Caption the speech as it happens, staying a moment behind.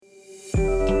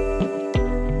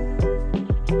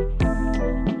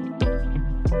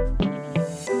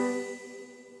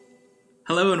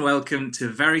welcome to a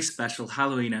very special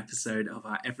Halloween episode of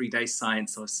our Everyday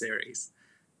Science or series.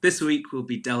 This week we'll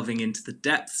be delving into the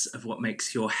depths of what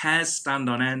makes your hairs stand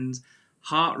on end,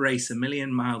 heart race a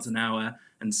million miles an hour,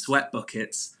 and sweat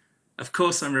buckets. Of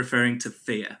course I'm referring to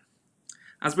fear.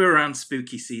 As we're around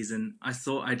spooky season, I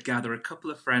thought I'd gather a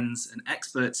couple of friends and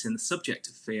experts in the subject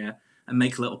of fear and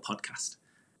make a little podcast.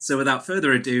 So without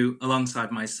further ado,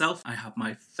 alongside myself, I have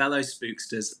my fellow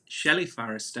spooksters, Shelley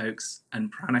Farrar-Stokes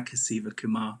and Pranaka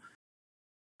Sivakumar.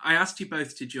 I asked you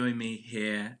both to join me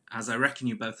here as I reckon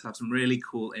you both have some really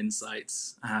cool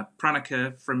insights.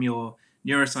 Pranaka from your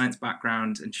neuroscience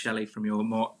background and Shelley from your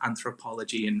more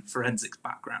anthropology and forensics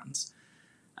backgrounds.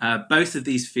 Both of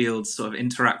these fields sort of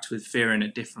interact with fear in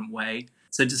a different way.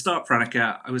 So to start,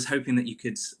 Pranaka, I was hoping that you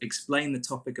could explain the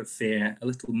topic of fear a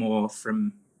little more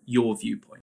from your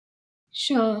viewpoint.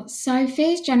 Sure. So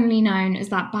fear is generally known as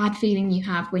that bad feeling you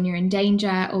have when you're in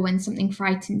danger or when something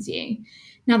frightens you.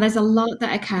 Now, there's a lot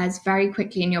that occurs very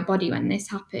quickly in your body when this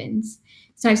happens.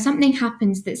 So if something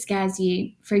happens that scares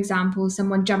you, for example,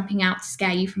 someone jumping out to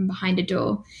scare you from behind a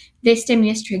door, this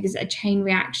stimulus triggers a chain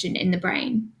reaction in the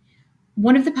brain.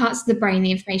 One of the parts of the brain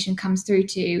the information comes through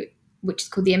to, which is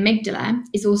called the amygdala,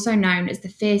 is also known as the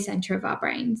fear center of our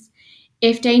brains.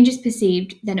 If danger is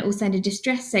perceived, then it will send a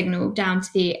distress signal down to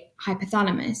the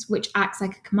hypothalamus, which acts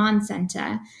like a command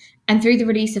center. And through the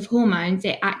release of hormones,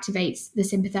 it activates the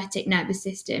sympathetic nervous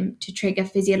system to trigger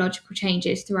physiological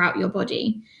changes throughout your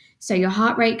body. So your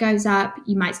heart rate goes up,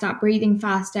 you might start breathing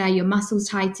faster, your muscles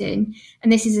tighten,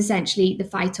 and this is essentially the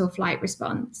fight or flight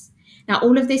response. Now,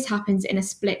 all of this happens in a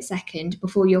split second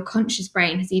before your conscious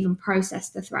brain has even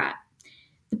processed the threat.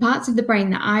 The parts of the brain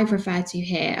that I've referred to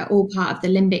here are all part of the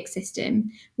limbic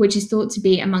system, which is thought to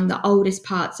be among the oldest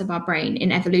parts of our brain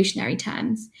in evolutionary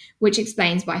terms, which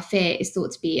explains why fear is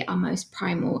thought to be our most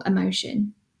primal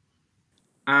emotion.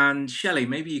 And Shelley,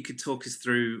 maybe you could talk us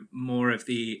through more of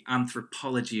the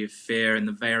anthropology of fear and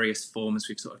the various forms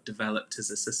we've sort of developed as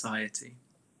a society.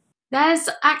 There's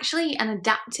actually an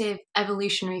adaptive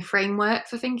evolutionary framework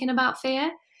for thinking about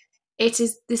fear. It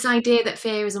is this idea that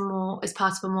fear is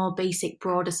part of a more basic,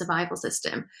 broader survival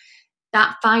system.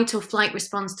 That fight or flight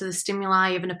response to the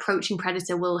stimuli of an approaching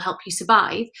predator will help you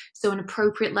survive, so an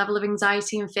appropriate level of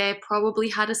anxiety and fear probably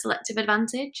had a selective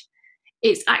advantage.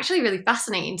 It's actually really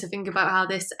fascinating to think about how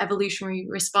this evolutionary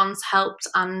response helped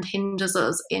and hinders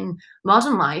us in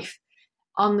modern life.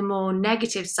 On the more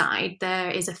negative side, there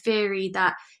is a theory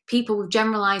that people with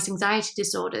generalized anxiety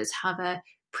disorders have a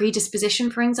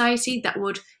predisposition for anxiety that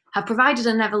would have provided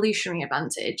an evolutionary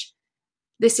advantage.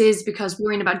 This is because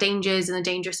worrying about dangers in a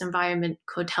dangerous environment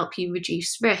could help you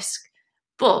reduce risk.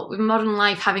 But with modern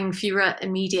life having fewer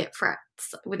immediate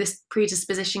threats, with this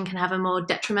predisposition can have a more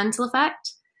detrimental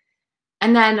effect.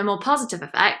 And then a more positive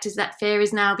effect is that fear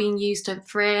is now being used to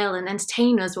thrill and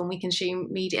entertain us when we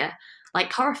consume media,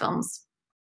 like horror films.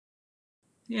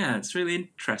 Yeah, it's really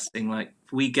interesting. Like,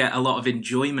 we get a lot of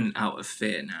enjoyment out of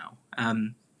fear now.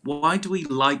 Why do we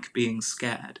like being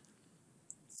scared?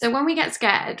 So when we get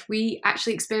scared, we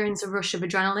actually experience a rush of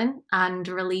adrenaline and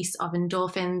a release of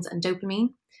endorphins and dopamine.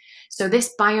 So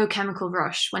this biochemical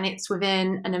rush, when it's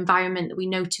within an environment that we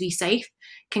know to be safe,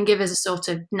 can give us a sort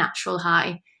of natural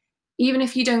high. Even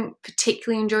if you don't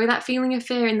particularly enjoy that feeling of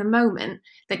fear in the moment,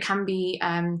 there can be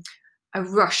a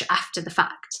rush after the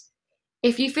fact.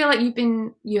 If you feel like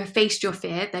you have faced your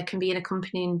fear, there can be an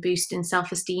accompanying boost in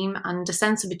self-esteem and a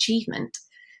sense of achievement.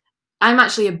 I'm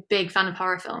actually a big fan of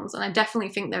horror films, and I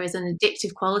definitely think there is an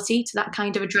addictive quality to that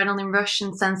kind of adrenaline rush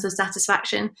and sense of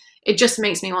satisfaction. It just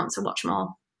makes me want to watch more.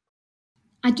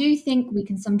 I do think we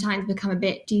can sometimes become a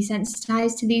bit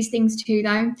desensitized to these things too,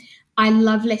 though. I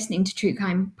love listening to true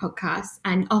crime podcasts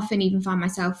and often even find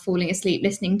myself falling asleep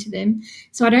listening to them.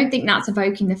 So I don't think that's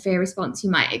evoking the fear response you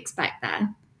might expect there.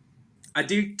 I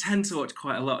do tend to watch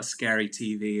quite a lot of scary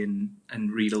TV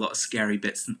and read a lot of scary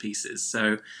bits and pieces.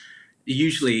 So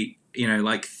usually,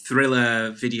 like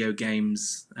thriller video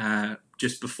games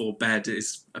just before bed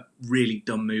is a really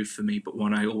dumb move for me, but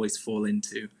one I always fall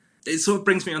into. It sort of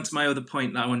brings me on to my other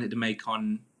point that I wanted to make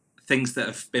on things that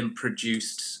have been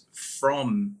produced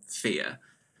from fear.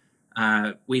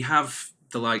 We have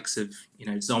the likes of,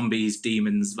 zombies,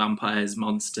 demons, vampires,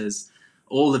 monsters,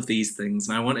 all of these things.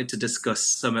 And I wanted to discuss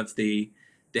some of the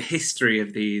history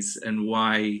of these and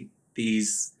why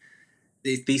these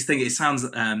things, it sounds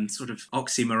sort of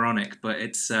oxymoronic, but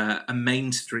it's a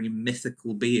mainstream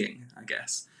mythical being, I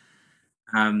guess.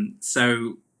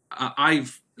 So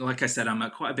like I said, I'm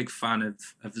quite a big fan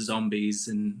of zombies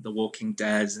and The Walking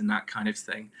Dead and that kind of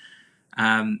thing.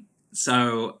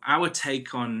 So our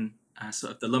take on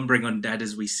sort of the lumbering undead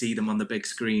as we see them on the big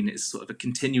screen is sort of a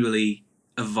continually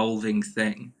evolving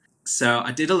thing. So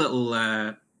I did a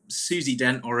little Susie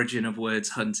Dent origin of words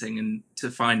hunting and to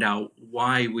find out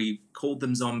why we called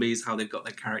them zombies, how they've got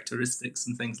their characteristics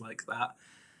and things like that.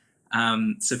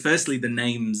 So firstly, the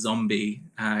name zombie,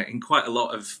 in quite a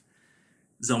lot of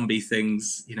zombie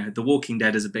things, The Walking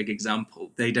Dead is a big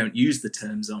example. They don't use the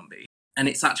term zombie. And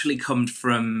it's actually come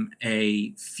from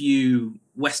a few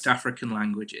West African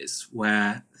languages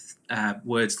where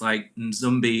words like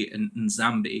Nzumbi and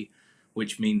Nzambi,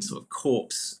 which means sort of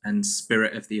corpse and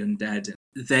spirit of the undead,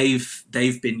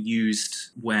 they've been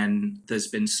used when there's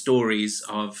been stories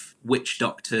of witch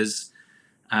doctors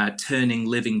turning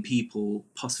living people,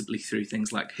 possibly through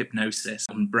things like hypnosis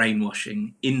and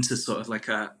brainwashing, into sort of like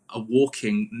a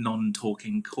walking,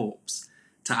 non-talking corpse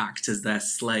to act as their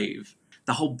slave.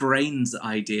 The whole brains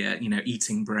idea,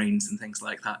 eating brains and things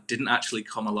like that, didn't actually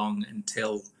come along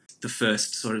until the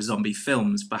first sort of zombie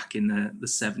films back in the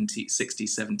 60s,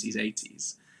 70s,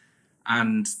 80s.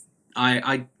 And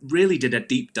I really did a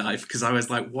deep dive because I was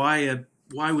like, why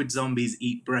would zombies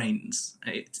eat brains?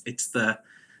 It's the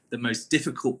most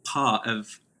difficult part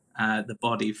of the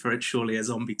body for it, surely, a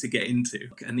zombie to get into.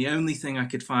 And the only thing I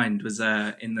could find was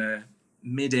in the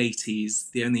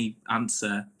mid-80s, the only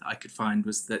answer that I could find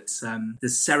was that the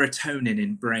serotonin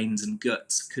in brains and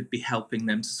guts could be helping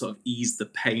them to sort of ease the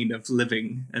pain of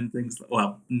living and things like,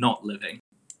 well, not living.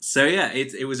 So yeah,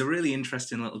 it was a really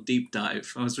interesting little deep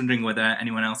dive. I was wondering whether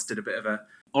anyone else did a bit of a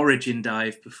origin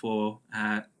dive before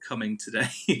coming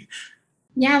today.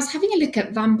 Yeah, I was having a look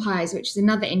at vampires, which is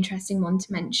another interesting one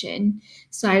to mention.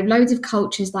 So loads of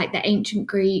cultures like the ancient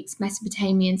Greeks,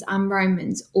 Mesopotamians and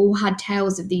Romans all had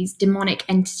tales of these demonic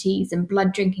entities and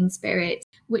blood-drinking spirits,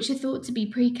 which are thought to be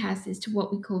precursors to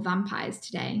what we call vampires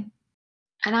today.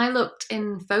 And I looked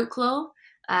in folklore.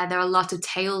 There are a lot of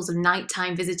tales of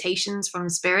nighttime visitations from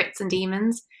spirits and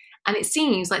demons. And it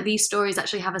seems like these stories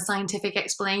actually have a scientific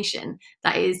explanation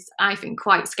that is, I think,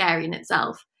 quite scary in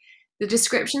itself. The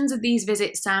descriptions of these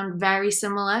visits sound very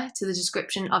similar to the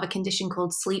description of a condition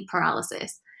called sleep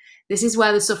paralysis. This is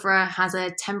where the sufferer has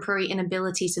a temporary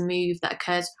inability to move that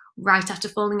occurs right after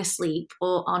falling asleep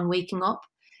or on waking up,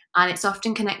 and it's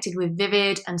often connected with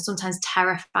vivid and sometimes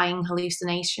terrifying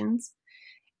hallucinations.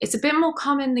 It's a bit more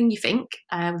common than you think,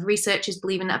 with researchers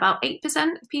believing that about 8%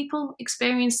 of people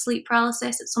experience sleep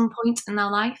paralysis at some point in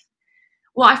their life.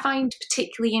 What I find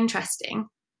particularly interesting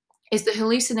is that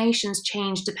hallucinations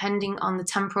change depending on the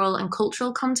temporal and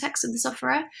cultural context of the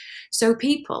sufferer. So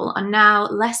people are now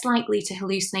less likely to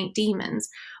hallucinate demons,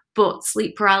 but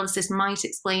sleep paralysis might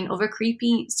explain other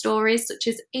creepy stories such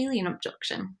as alien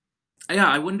abduction. Yeah,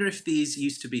 I wonder if these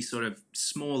used to be sort of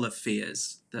smaller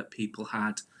fears that people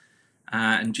had,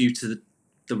 and due to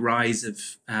the rise of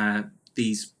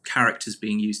these characters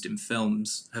being used in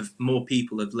films, more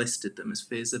people have listed them as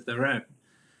fears of their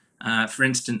own. For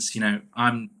instance,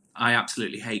 I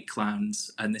absolutely hate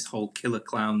clowns, and this whole killer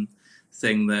clown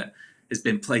thing that has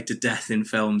been played to death in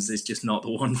films is just not the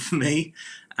one for me.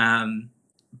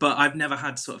 But I've never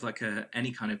had sort of like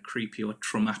any kind of creepy or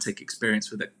traumatic experience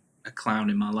with a clown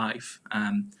in my life.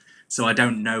 So I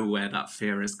don't know where that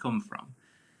fear has come from.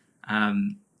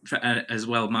 As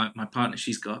well, my partner,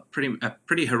 she's got a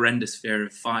pretty horrendous fear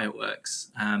of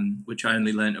fireworks, which I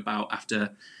only learned about after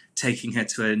taking her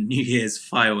to a New Year's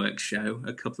fireworks show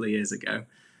a couple of years ago.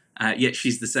 Yet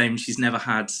she's the same. She's never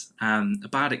had a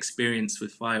bad experience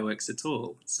with fireworks at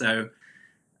all. So,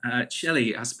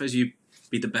 Shelley, I suppose you'd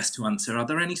be the best to answer. Are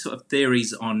there any sort of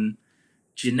theories on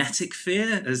genetic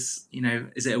fear? Is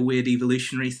it a weird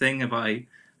evolutionary thing? Have I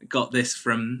got this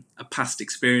from a past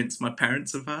experience my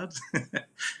parents have had?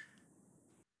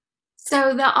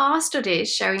 So there are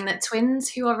studies showing that twins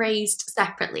who are raised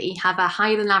separately have a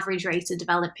higher than average rate of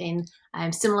developing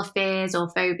similar fears or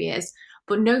phobias,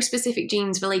 but no specific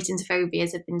genes relating to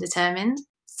phobias have been determined.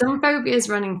 Some phobias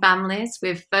run in families,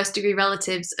 with first-degree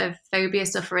relatives of phobia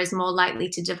sufferers more likely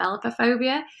to develop a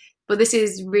phobia, but this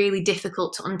is really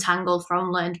difficult to untangle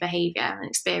from learned behaviour and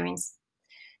experience.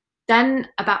 Then,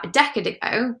 about a decade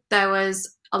ago, there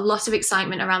was a lot of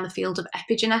excitement around the field of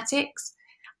epigenetics,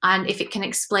 and if it can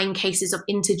explain cases of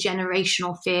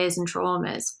intergenerational fears and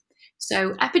traumas.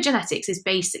 So epigenetics is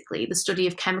basically the study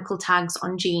of chemical tags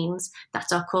on genes that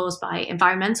are caused by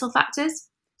environmental factors.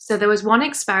 So there was one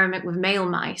experiment with male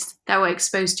mice that were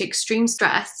exposed to extreme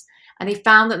stress, and they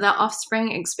found that their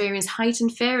offspring experienced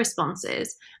heightened fear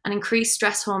responses and increased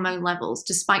stress hormone levels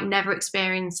despite never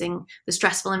experiencing the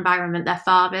stressful environment their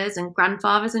fathers and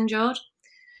grandfathers endured.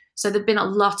 So there've been a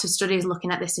lot of studies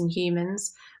looking at this in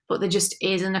humans, but there just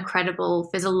isn't a credible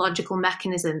physiological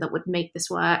mechanism that would make this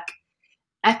work.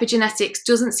 Epigenetics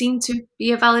doesn't seem to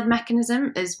be a valid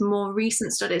mechanism, as more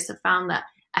recent studies have found that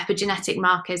epigenetic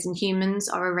markers in humans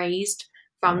are erased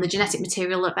from the genetic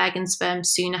material of egg and sperm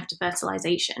soon after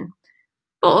fertilization.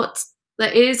 But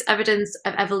there is evidence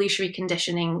of evolutionary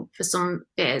conditioning for some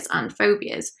fears and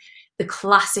phobias, the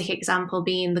classic example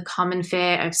being the common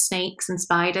fear of snakes and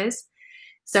spiders.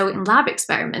 So in lab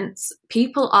experiments,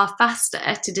 people are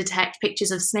faster to detect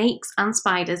pictures of snakes and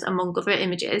spiders among other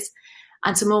images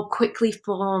and to more quickly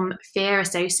form fear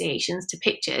associations to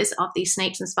pictures of these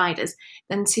snakes and spiders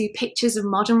than to pictures of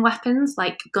modern weapons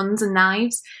like guns and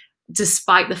knives,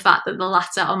 despite the fact that the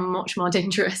latter are much more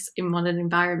dangerous in modern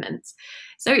environments.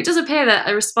 So it does appear that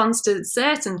a response to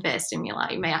certain fear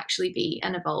stimuli may actually be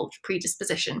an evolved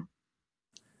predisposition.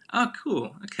 Oh,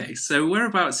 cool. Okay, so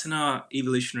whereabouts in our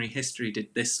evolutionary history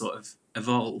did this sort of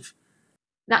evolve?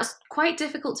 That's quite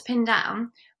difficult to pin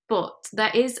down, but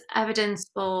there is evidence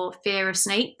for fear of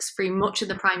snakes through much of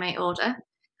the primate order.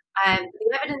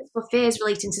 The evidence for fears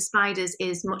relating to spiders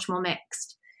is much more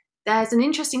mixed. There's an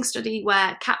interesting study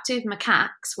where captive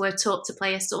macaques were taught to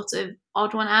play a sort of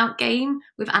odd one out game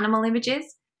with animal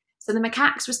images. So the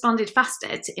macaques responded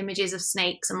faster to images of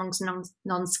snakes amongst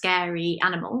non-scary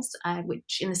animals,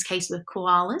 which in this case were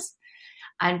koalas,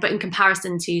 but in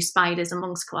comparison to spiders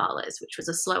amongst koalas, which was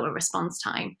a slower response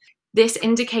time. This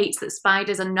indicates that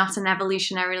spiders are not an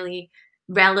evolutionarily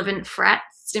relevant threat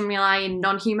stimuli in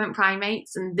non-human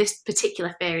primates, and this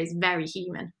particular fear is very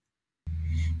human.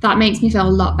 That makes me feel a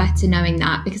lot better knowing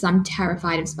that, because I'm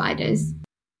terrified of spiders.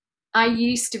 I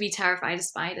used to be terrified of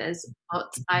spiders,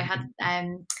 but I had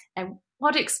a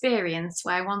odd experience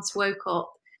where I once woke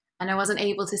up and I wasn't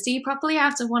able to see properly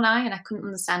out of one eye, and I couldn't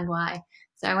understand why.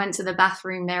 So I went to the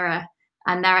bathroom mirror,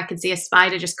 and there I could see a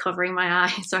spider just covering my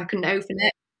eye, so I couldn't open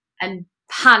it, and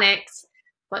panicked.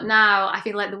 But now I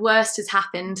feel like the worst has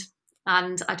happened,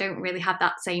 and I don't really have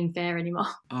that same fear anymore.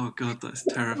 Oh God, that's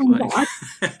terrifying. God.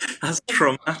 That's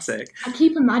traumatic. I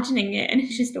keep imagining it and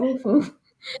it's just awful.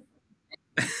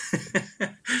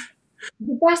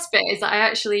 The best bit is that I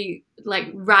actually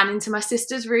ran into my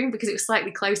sister's room because it was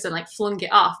slightly closer and flung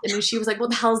it off, and then she was like, "What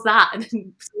the hell's that?" And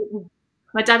then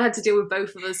my dad had to deal with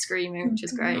both of us screaming, which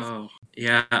is great. Oh,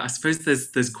 yeah, I suppose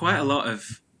there's quite a lot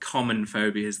of common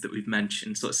phobias that we've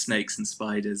mentioned, sort of snakes and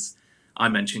spiders. I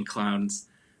mentioned clowns.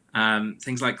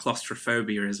 Things like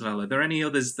claustrophobia as well. Are there any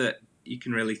others that you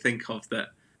can really think of that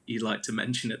you'd like to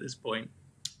mention at this point?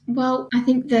 Well, I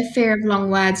think the fear of long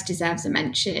words deserves a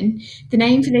mention. The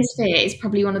name for this fear is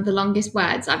probably one of the longest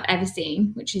words I've ever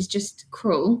seen, which is just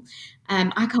cruel.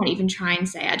 I can't even try and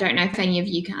say it. I don't know if any of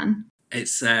you can.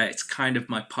 It's kind of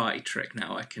my party trick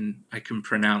now. I can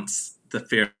pronounce the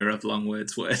fear of long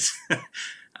words word.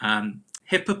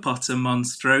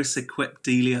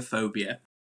 Hippopotamonstrosauquipedaliophobia.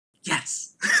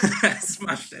 Yes,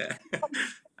 smashed it.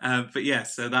 But yeah,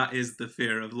 so that is the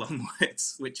fear of long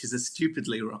words, which is a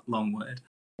stupidly long word.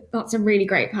 That's a really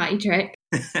great party trick.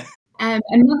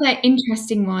 Another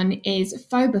interesting one is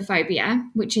phobophobia,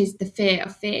 which is the fear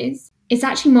of fears. It's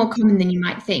actually more common than you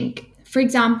might think. For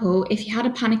example, if you had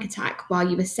a panic attack while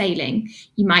you were sailing,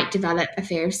 you might develop a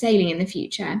fear of sailing in the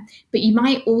future, but you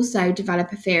might also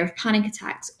develop a fear of panic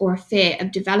attacks or a fear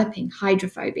of developing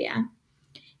hydrophobia.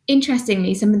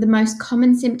 Interestingly, some of the most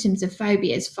common symptoms of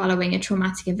phobias following a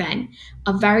traumatic event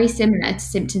are very similar to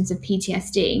symptoms of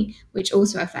PTSD, which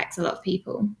also affects a lot of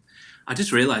people. I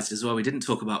just realised as well, we didn't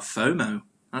talk about FOMO.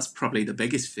 That's probably the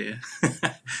biggest fear.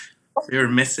 Fear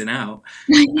of missing out.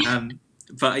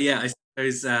 But yeah, I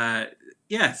suppose, so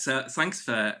thanks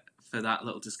for that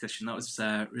little discussion. That was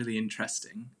really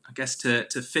interesting. I guess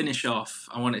to finish off,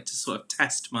 I wanted to sort of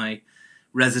test my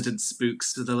resident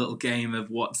spooks with a little game of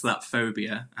what's that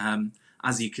phobia.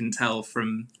 As you can tell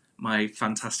from my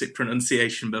fantastic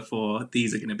pronunciation before,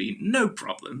 these are going to be no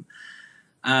problem.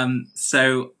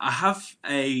 So I have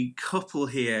a couple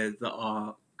here that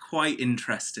are quite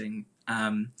interesting.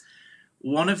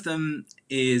 One of them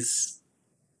is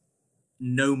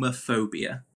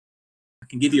nomophobia. I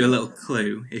can give you a little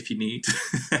clue if you need.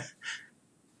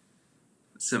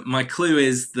 So my clue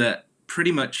is that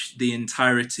pretty much the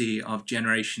entirety of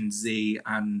Generation Z,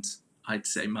 and I'd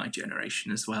say my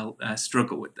generation as well,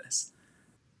 struggle with this.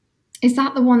 Is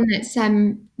that the one that's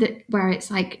where it's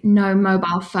like no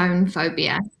mobile phone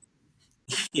phobia?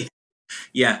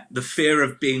 Yeah, the fear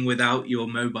of being without your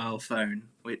mobile phone,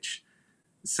 which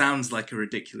sounds like a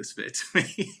ridiculous bit to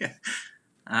me.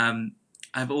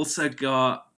 I've also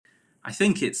got, I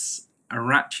think it's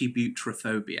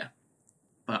arachibutyrophobia,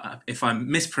 but if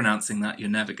I'm mispronouncing that, you're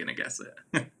never going to guess it.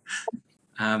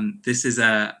 This is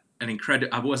a an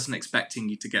incredible... I wasn't expecting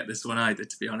you to get this one either,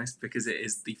 to be honest, because it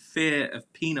is the fear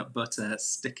of peanut butter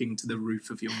sticking to the roof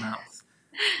of your mouth.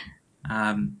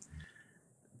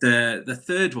 The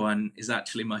third one is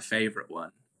actually my favourite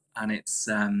one, and it's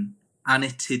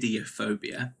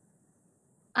anitidiophobia.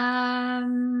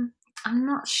 I'm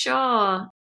not sure.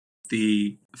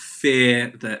 The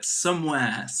fear that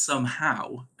somewhere,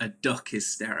 somehow, a duck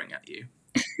is staring at you.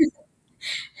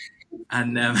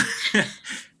 And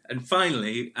and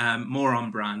finally, more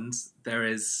on brand, there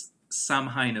is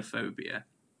samhainophobia.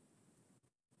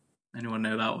 Anyone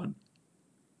know that one?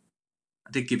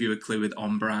 I did give you a clue with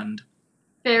on brand.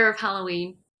 Fear of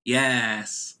Halloween.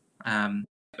 Yes.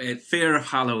 Fear of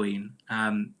Halloween.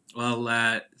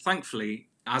 Thankfully,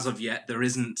 as of yet, there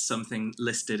isn't something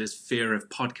listed as fear of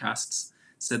podcasts.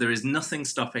 So there is nothing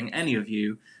stopping any of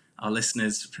you, our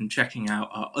listeners, from checking out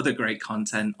our other great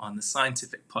content on the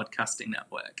Scientific Podcasting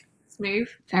Network. Smooth.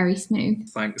 Very smooth.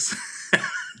 Thanks.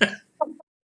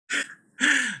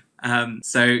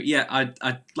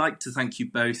 I'd like to thank you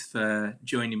both for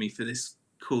joining me for this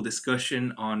cool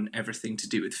discussion on everything to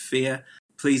do with fear.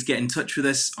 Please get in touch with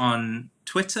us on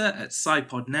Twitter at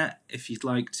SciPodNet if you'd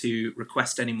like to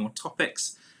request any more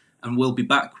topics, and we'll be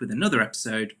back with another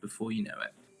episode before you know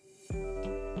it.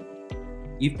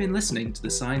 You've been listening to the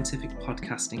Scientific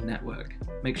Podcasting Network.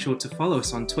 Make sure to follow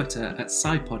us on Twitter at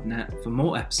SciPodNet for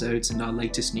more episodes and our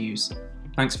latest news.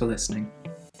 Thanks for listening.